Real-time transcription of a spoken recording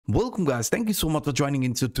Welcome guys, thank you so much for joining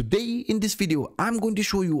in. So today in this video I'm going to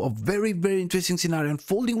show you a very interesting scenario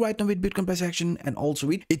unfolding right now with Bitcoin price action and also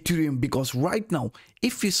with Ethereum, because right now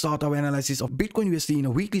if we start our analysis of Bitcoin USD in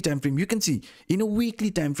a weekly time frame, you can see in a weekly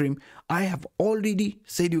time frame I have already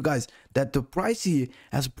said you guys that the price here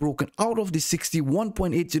has broken out of the 61.80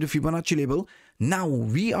 Fibonacci level. Now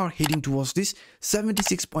we are heading towards this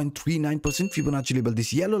 76.39% Fibonacci level,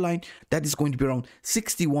 this yellow line that is going to be around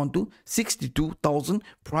 61 to 62,000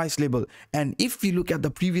 price level. And if we look at the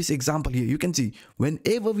previous example here, you can see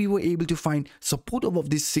whenever we were able to find support above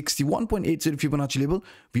this 61.80 Fibonacci level,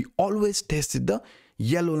 we always tested the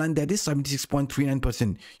yellow line that is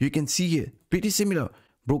 76.39%. You can see here pretty similar,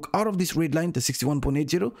 broke out of this red line, the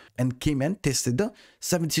 61.80, and came and tested the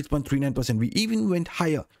 76.39%. We even went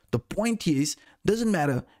higher. The point here is, doesn't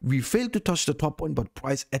matter, we failed to touch the top point, but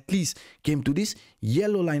price at least came to this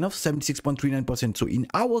yellow line of 76.39%. So in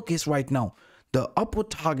our case right now, the upward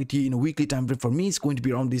target here in a weekly time frame for me is going to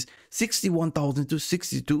be around this 61,000 to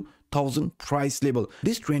 62,000 price level.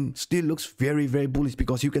 This trend still looks very bullish,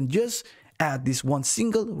 because you can just add this one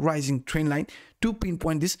single rising trend line to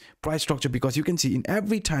pinpoint this price structure, because you can see in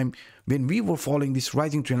every time when we were following this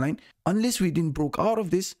rising trend line, unless we didn't broke out of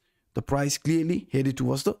this, the price clearly headed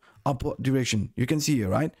towards the upward direction. You can see here,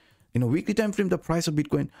 right? In a weekly time frame, the price of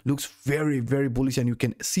Bitcoin looks very bullish, and you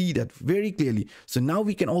can see that very clearly. So now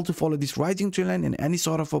we can also follow this rising trend line, and any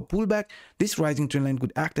sort of a pullback, this rising trend line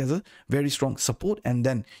could act as a very strong support, and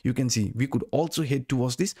then you can see we could also head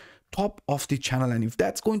towards this top of the channel. And if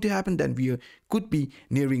that's going to happen, then we could be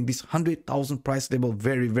nearing this 100,000 price level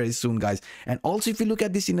very soon, guys. And also if you look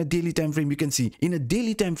at this in a daily time frame, you can see in a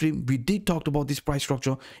daily time frame we did talk about this price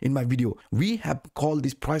structure in my video. We have called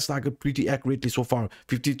this price target pretty accurately so far,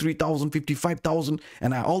 53,000, 55,000,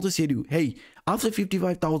 and I also said to you, hey, after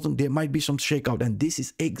 55,000 there might be some shakeout, and this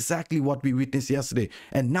is exactly what we witnessed yesterday.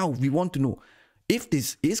 And now we want to know if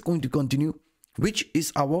this is going to continue, which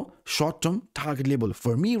is our short-term target level.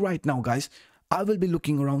 For me right now, guys, I will be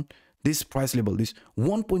looking around this price level, this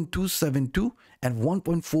 1.272 and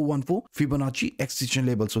 1.414 Fibonacci extension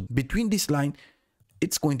level. So between this line,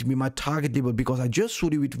 it's going to be my target level, because I just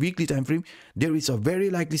showed you with weekly time frame there is a very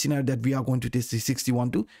likely scenario that we are going to test the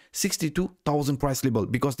 61 to 62,000 price level,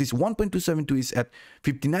 because this 1.272 is at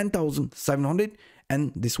 59,700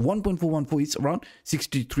 and this 1.414 is around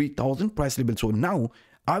 63,000 price level. So now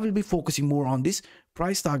I will be focusing more on this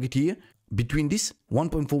price target here between this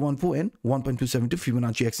 1.414 and 1.272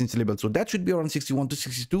 Fibonacci extension level. So that should be around 61 to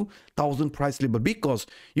 62,000 price level, because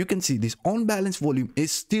you can see this on balance volume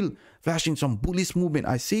is still flashing some bullish movement.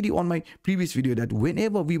 I said you on my previous video that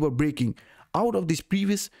whenever we were breaking out of this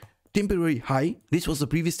previous temporary high, this was the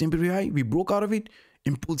previous temporary high, we broke out of it,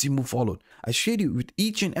 impulsive move followed. I showed you with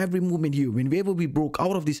each and every movement here, whenever we broke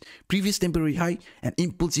out of this previous temporary high, an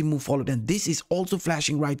impulsive move followed. And this is also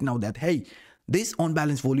flashing right now that, hey, this on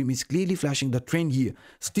balance volume is clearly flashing the trend here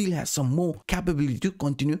still has some more capability to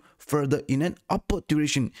continue further in an upward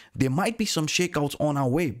direction. There might be some shakeouts on our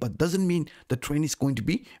way, but doesn't mean the trend is going to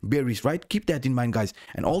be bearish, right? Keep that in mind, guys.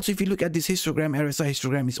 And also if you look at this histogram, RSI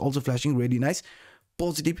histogram is also flashing really nice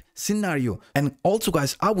positive scenario. And also,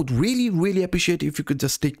 guys, I would really appreciate if you could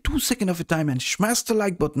just take 2 seconds of your time and smash the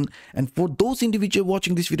like button, and for those individuals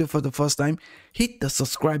watching this video for the first time, hit the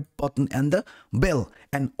subscribe button and the bell.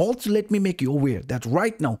 And also let me make you aware that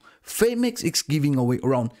right now PHEMEX is giving away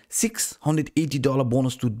around $680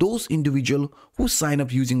 bonus to those individuals who sign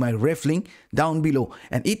up using my ref link down below,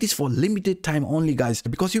 and it is for limited time only, guys,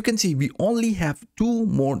 because you can see we only have 2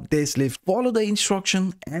 more days left. Follow the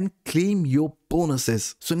instruction and claim your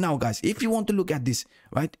bonuses. So now, guys, if you want to look at this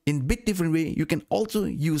right in bit different way, you can also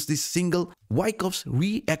use this single WYCKOFF's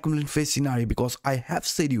re-accumulation phase scenario, because I have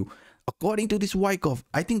said you, according to this WYCKOFF,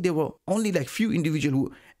 I think there were only like few individuals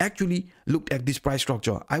who actually looked at this price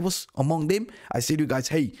structure. I was among them. I said to you guys,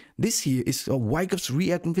 hey, this here is a WYCKOFF's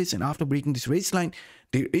re-accumulation phase, and after breaking this raise line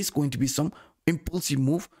there is going to be some impulsive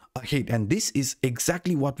move ahead. And this is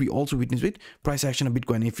exactly what we also witnessed with price action of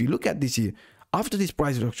Bitcoin. If you look at this here, after this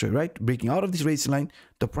price structure, right, breaking out of this raise line,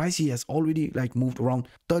 the price here has already like moved around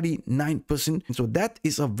 39%. So that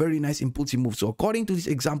is a very nice impulsive move. So according to this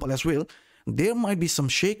example as well, there might be some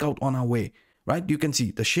shakeout on our way, right? You can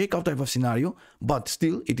see the shakeout type of scenario, but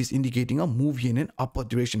still it is indicating a move here in an upward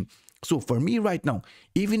direction. So for me right now,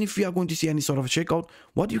 even if we are going to see any sort of a shakeout,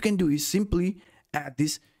 what you can do is simply add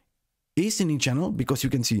this ascending channel, because you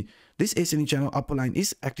can see this ascending channel upper line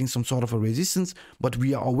is acting some sort of a resistance, but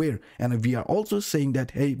we are aware and we are also saying that,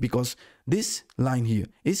 hey, because this line here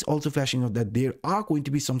is also flashing out that there are going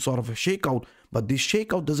to be some sort of a shakeout, but this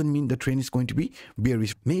shakeout doesn't mean the trend is going to be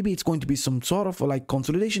bearish. Maybe it's going to be some sort of a like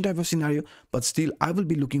consolidation type of scenario, but still I will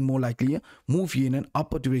be looking more likely a move here in an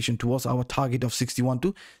upper duration towards our target of 61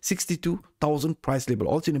 to 62,000 price level,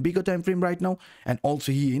 also in a bigger time frame right now, and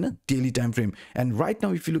also here in a daily time frame. And right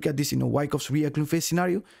now if you look at this in a Wyckoff's re-accumulation phase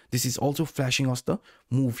scenario, this is also flashing us the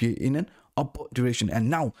move here in an upper duration. And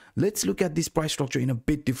now let's look at this price structure in a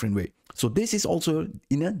bit different way. So this is also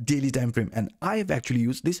in a daily time frame, and I have actually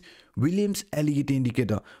used this Williams Alligator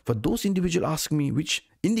indicator. For those individuals asking me which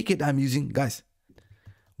indicator I'm using, guys,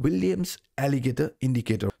 Williams Alligator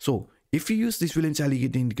indicator. So if you use this Williams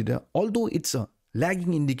Alligator indicator, although it's a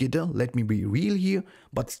lagging indicator, let me be real here,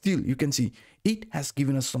 but still you can see it has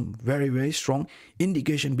given us some very strong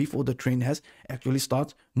indication before the trend has actually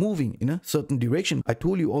starts moving in a certain direction. I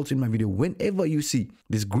told you also in my video, whenever you see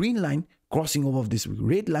this green line crossing over this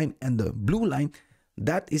red line and the blue line,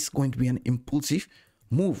 that is going to be an impulsive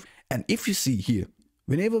move. And if you see here,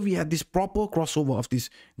 whenever we had this proper crossover of this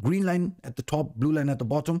green line at the top, blue line at the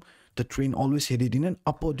bottom, the trend always headed in an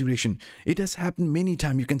upper direction. It has happened many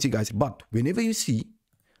times, you can see, guys. But whenever you see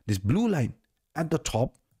this blue line at the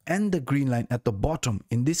top and the green line at the bottom,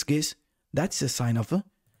 in this case, that's a sign of a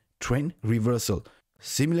trend reversal.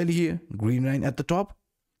 Similarly here, green line at the top,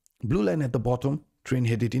 blue line at the bottom, trend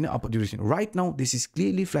headed in an upper direction. Right now, this is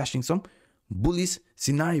clearly flashing some bullish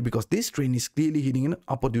scenario because this trend is clearly hitting an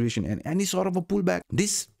upper duration, and any sort of a pullback,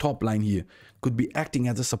 this top line here could be acting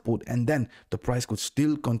as a support, and then the price could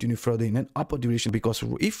still continue further in an upper duration. Because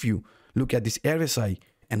if you look at this RSI,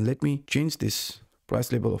 and let me change this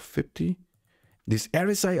price level of 50, this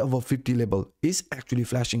RSI of a 50 level is actually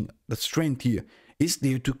flashing the strength here is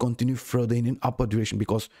there to continue further in an upper duration,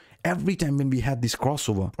 because every time when we had this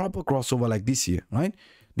crossover, proper crossover like this here, right,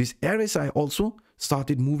 this RSI also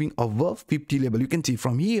started moving above 50 level. You can see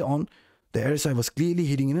from here on, the RSI was clearly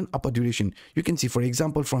hitting in an upper duration. You can see, for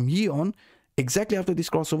example, from here on, exactly after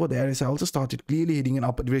this crossover, the RSI also started clearly hitting an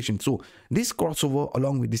upper direction. So this crossover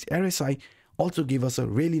along with this RSI also gave us a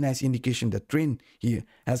really nice indication that trend here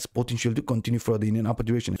has potential to continue further in an upper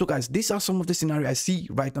direction. So guys, these are some of the scenarios I see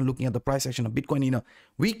right now looking at the price action of Bitcoin in a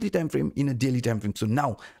weekly time frame, in a daily time frame. So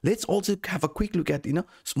now let's also have a quick look at in a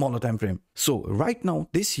smaller time frame. So right now,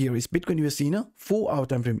 this here is Bitcoin USD in a 4-hour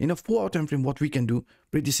time frame. In a 4-hour time frame, what we can do,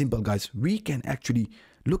 pretty simple, guys. We can actually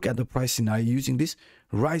look at the price scenario using this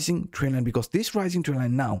rising trend line, because this rising trend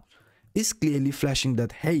line now is clearly flashing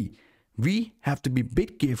that, hey, we have to be a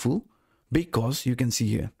bit careful, because you can see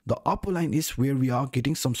here the upper line is where we are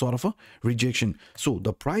getting some sort of a rejection. So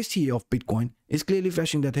the price here of Bitcoin is clearly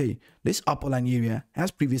flashing that, hey, this upper line area has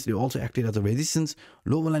previously also acted as a resistance,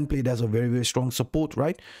 lower line played as a very strong support,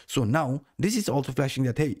 right? So now this is also flashing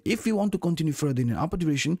that, hey, if we want to continue further in an upper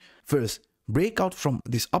direction, first break out from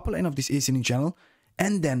this upper line of this ascending channel,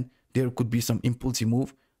 and then there could be some impulsive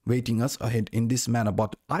move waiting us ahead in this manner.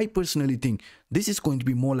 But I personally think this is going to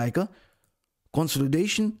be more like a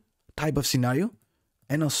consolidation type of scenario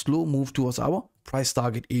and a slow move towards our price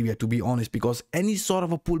target area, to be honest, because any sort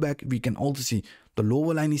of a pullback, we can also see the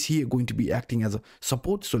lower line is here going to be acting as a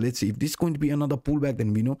support. So let's see, if this is going to be another pullback,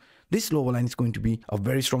 then we know this lower line is going to be a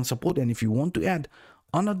very strong support. And if you want to add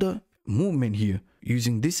another movement here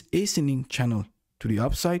using this ascending channel to the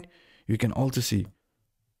upside, you can also see,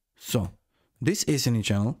 so this ascending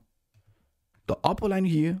channel, the upper line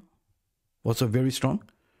here was a very strong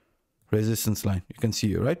resistance line. You can see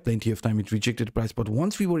here, right? Plenty of time it rejected the price, but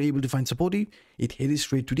once we were able to find supportive, it headed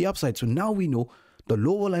straight to the upside. So now we know the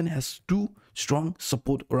lower line has two strong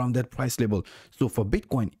support around that price level. So for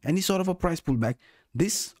Bitcoin, any sort of a price pullback,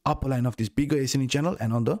 this upper line of this bigger ascending channel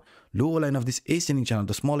and on the lower line of this ascending channel,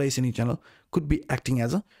 the smaller ascending channel, could be acting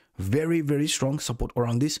as a very strong support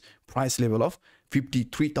around this price level of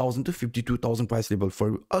 53,000 to 52,000 price level.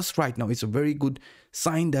 For us right now, it's a very good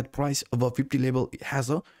sign that price above 50 level has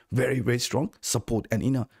a very strong support. And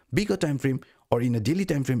in a bigger time frame or in a daily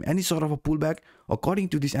time frame, any sort of a pullback, according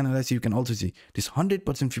to this analysis, you can also see this 100%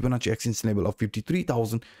 Fibonacci extension level of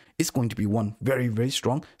 53,000 is going to be one very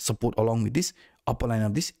strong support along with this upper line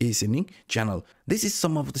of this ascending channel. This is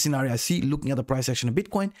some of the scenario I see looking at the price action of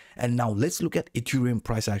Bitcoin. And now let's look at Ethereum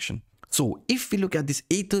price action. So if we look at this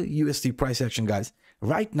Ether USD price action, guys,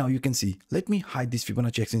 right now you can see, let me hide this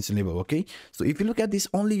Fibonacci extension level, okay? So if you look at this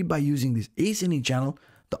only by using this ascending channel,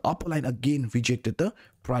 the upper line again rejected the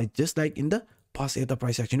price, just like in the past Ether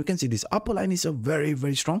price action. You can see this upper line is a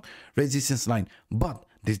very strong resistance line, but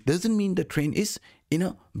this doesn't mean the trend is in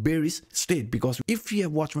a bearish state, because if you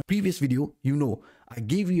have watched my previous video, you know I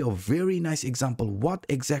gave you a very nice example what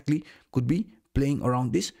exactly could be playing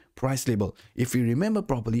around this price level. If you remember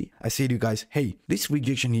properly, I said to you guys, hey, this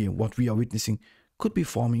rejection here, what we are witnessing, could be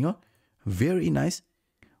forming a very nice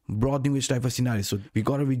broadening wedge type of scenario. So we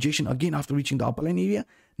got a rejection again after reaching the upper line area.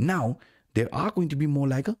 Now there are going to be more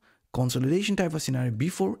like a consolidation type of scenario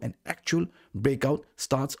before an actual breakout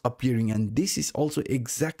starts appearing, and this is also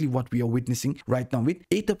exactly what we are witnessing right now with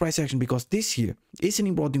Ether price action, because this here is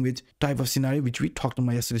an broadening wedge type of scenario which we talked on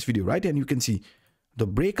my yesterday's video, right? And you can see the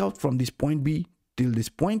breakout from this point B till this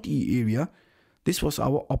point E area, this was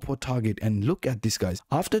our upper target. And look at this, guys,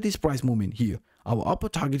 after this price movement here, our upper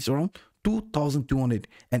target is around 2200,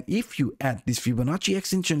 and if you add this Fibonacci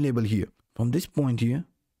extension level here from this point here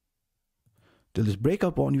till this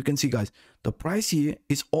breakout point, you can see, guys, the price here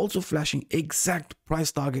is also flashing exact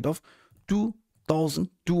price target of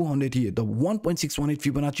 2200 here, the 1.618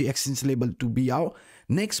 Fibonacci extension level to be our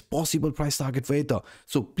next possible price target for Ether.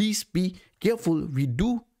 So please be careful. We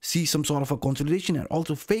do see some sort of a consolidation and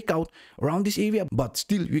also fake out around this area, but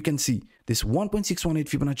still you can see this 1.618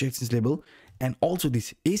 Fibonacci extension level, and also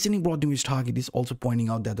this ascending broadening wedge target is also pointing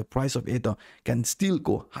out that the price of Ether can still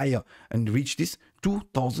go higher and reach this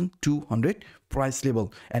 2200 price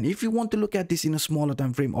level. And if you want to look at this in a smaller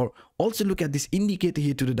time frame, or also look at this indicator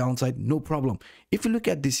here to the downside, no problem. If you look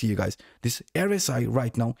at this here, guys, this RSI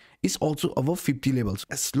right now is also above 50 levels.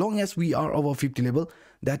 As long as we are above 50 level,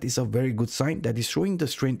 that is a very good sign. That is showing the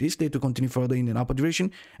strength is there to continue further in an upper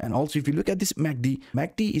direction. And also if you look at this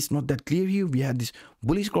MACD is not that clear here. We had this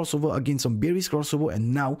bullish crossover against some bearish crossover,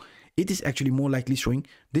 and now it is actually more likely showing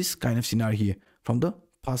this kind of scenario here from the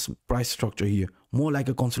past price structure here, more like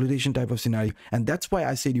a consolidation type of scenario. And that's why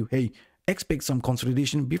I said you, hey, expect some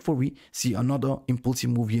consolidation before we see another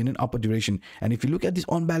impulsive move here in an upper direction. And if you look at this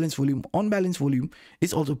unbalanced volume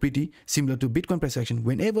is also pretty similar to Bitcoin price action.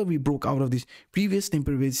 Whenever we broke out of this previous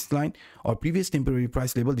temporary line or previous temporary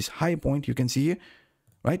price level, this high point you can see here,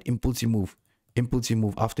 right? Impulsive move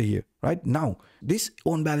after here. Right now this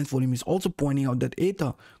unbalanced volume is also pointing out that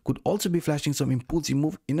Ether could also be flashing some impulsive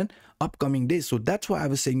move in an upcoming days. So that's why I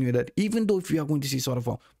was saying here that even though if we are going to see sort of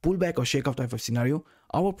a pullback or shake off type of scenario,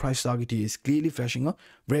 our price target here is clearly flashing a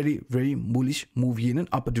very bullish move here in an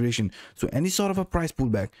upper direction. So any sort of a price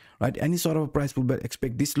pullback, right, any sort of a price pullback,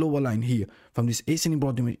 expect this lower line here from this ascending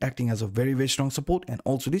broadening acting as a very strong support, and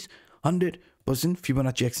also this 100%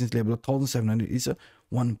 Fibonacci extension level of 1700 is a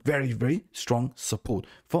one very strong support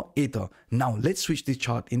for Ether. Now let's switch this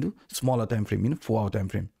chart into smaller time frame, in a 4-hour time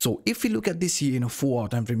frame. So if we look at this here in a 4-hour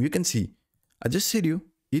time frame, you can see I just said you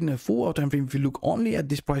in a 4-hour time frame, if you look only at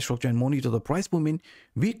this price structure and monitor the price movement,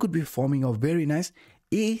 we could be forming a very nice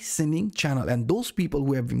ascending channel. And those people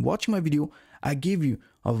who have been watching my video, I gave you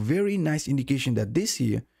a very nice indication that this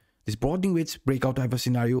here, this broadening wedge breakout type of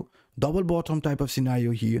scenario, double bottom type of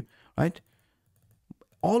scenario here, right,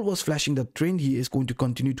 all was flashing the trend here is going to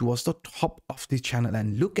continue towards the top of this channel.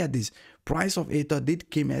 And look at this, price of Ether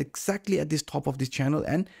came exactly at this top of this channel,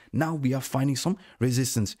 and now we are finding some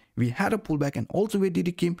resistance. We had a pullback, and also where did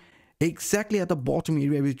it came? Exactly at the bottom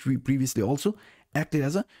area, which we previously also acted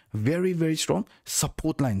as a very strong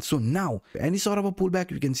support line. So now any sort of a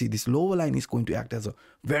pullback, you can see this lower line is going to act as a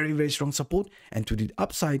very strong support, and to the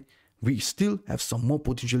upside we still have some more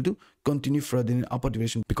potential to continue further in upper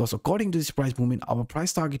direction, because according to this price movement, our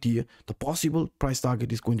price target here, the possible price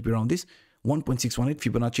target is going to be around this 1.618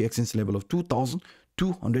 Fibonacci extension level of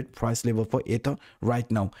 2200 price level for Ether right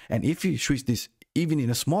now. And if you switch this even in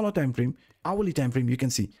a smaller time frame, hourly time frame, you can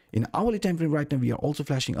see in hourly time frame right now we are also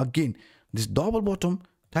flashing again this double bottom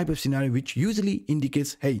type of scenario, which usually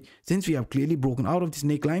indicates, hey, since we have clearly broken out of this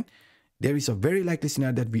neckline, there is a very likely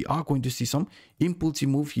scenario that we are going to see some impulsive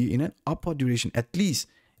move here in an upper duration, at least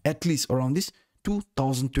around this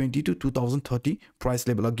 2020 to 2030 price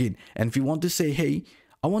level again. And if you want to say, hey,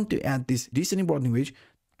 I want to add this descending broadening wedge,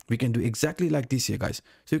 we can do exactly like this here, guys.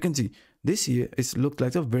 So you can see this here is looked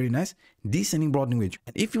like a very nice descending broadening wedge.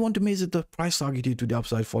 And if you want to measure the price target here to the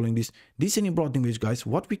upside following this descending broadening wedge, guys,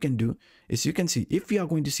 what we can do is, you can see if we are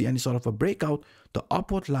going to see any sort of a breakout, the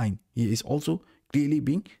upward line here is also clearly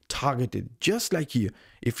being targeted, just like here.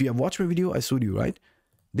 If you have watched my video, I showed you, right,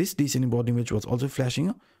 this descending broadening wedge was also flashing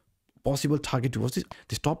a possible target towards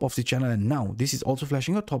this top of the channel, and now this is also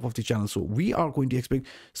flashing a top of the channel. So we are going to expect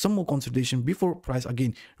some more consolidation before price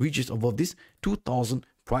again reaches above this 2000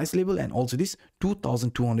 price level, and also this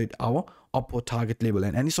 2200 hour upper target level.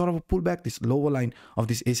 And any sort of a pullback, this lower line of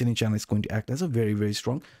this ascending channel is going to act as a very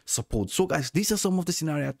strong support. So guys, these are some of the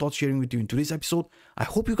scenario I thought sharing with you in today's episode. I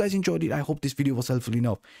hope you guys enjoyed it. I hope this video was helpful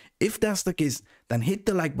enough. If that's the case, then hit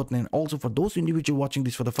the like button, and also for those individuals watching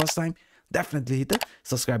this for the first time, definitely hit the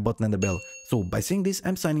subscribe button and the bell. So by saying this,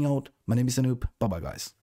 I'm signing out. My name is Anoop. Bye bye guys.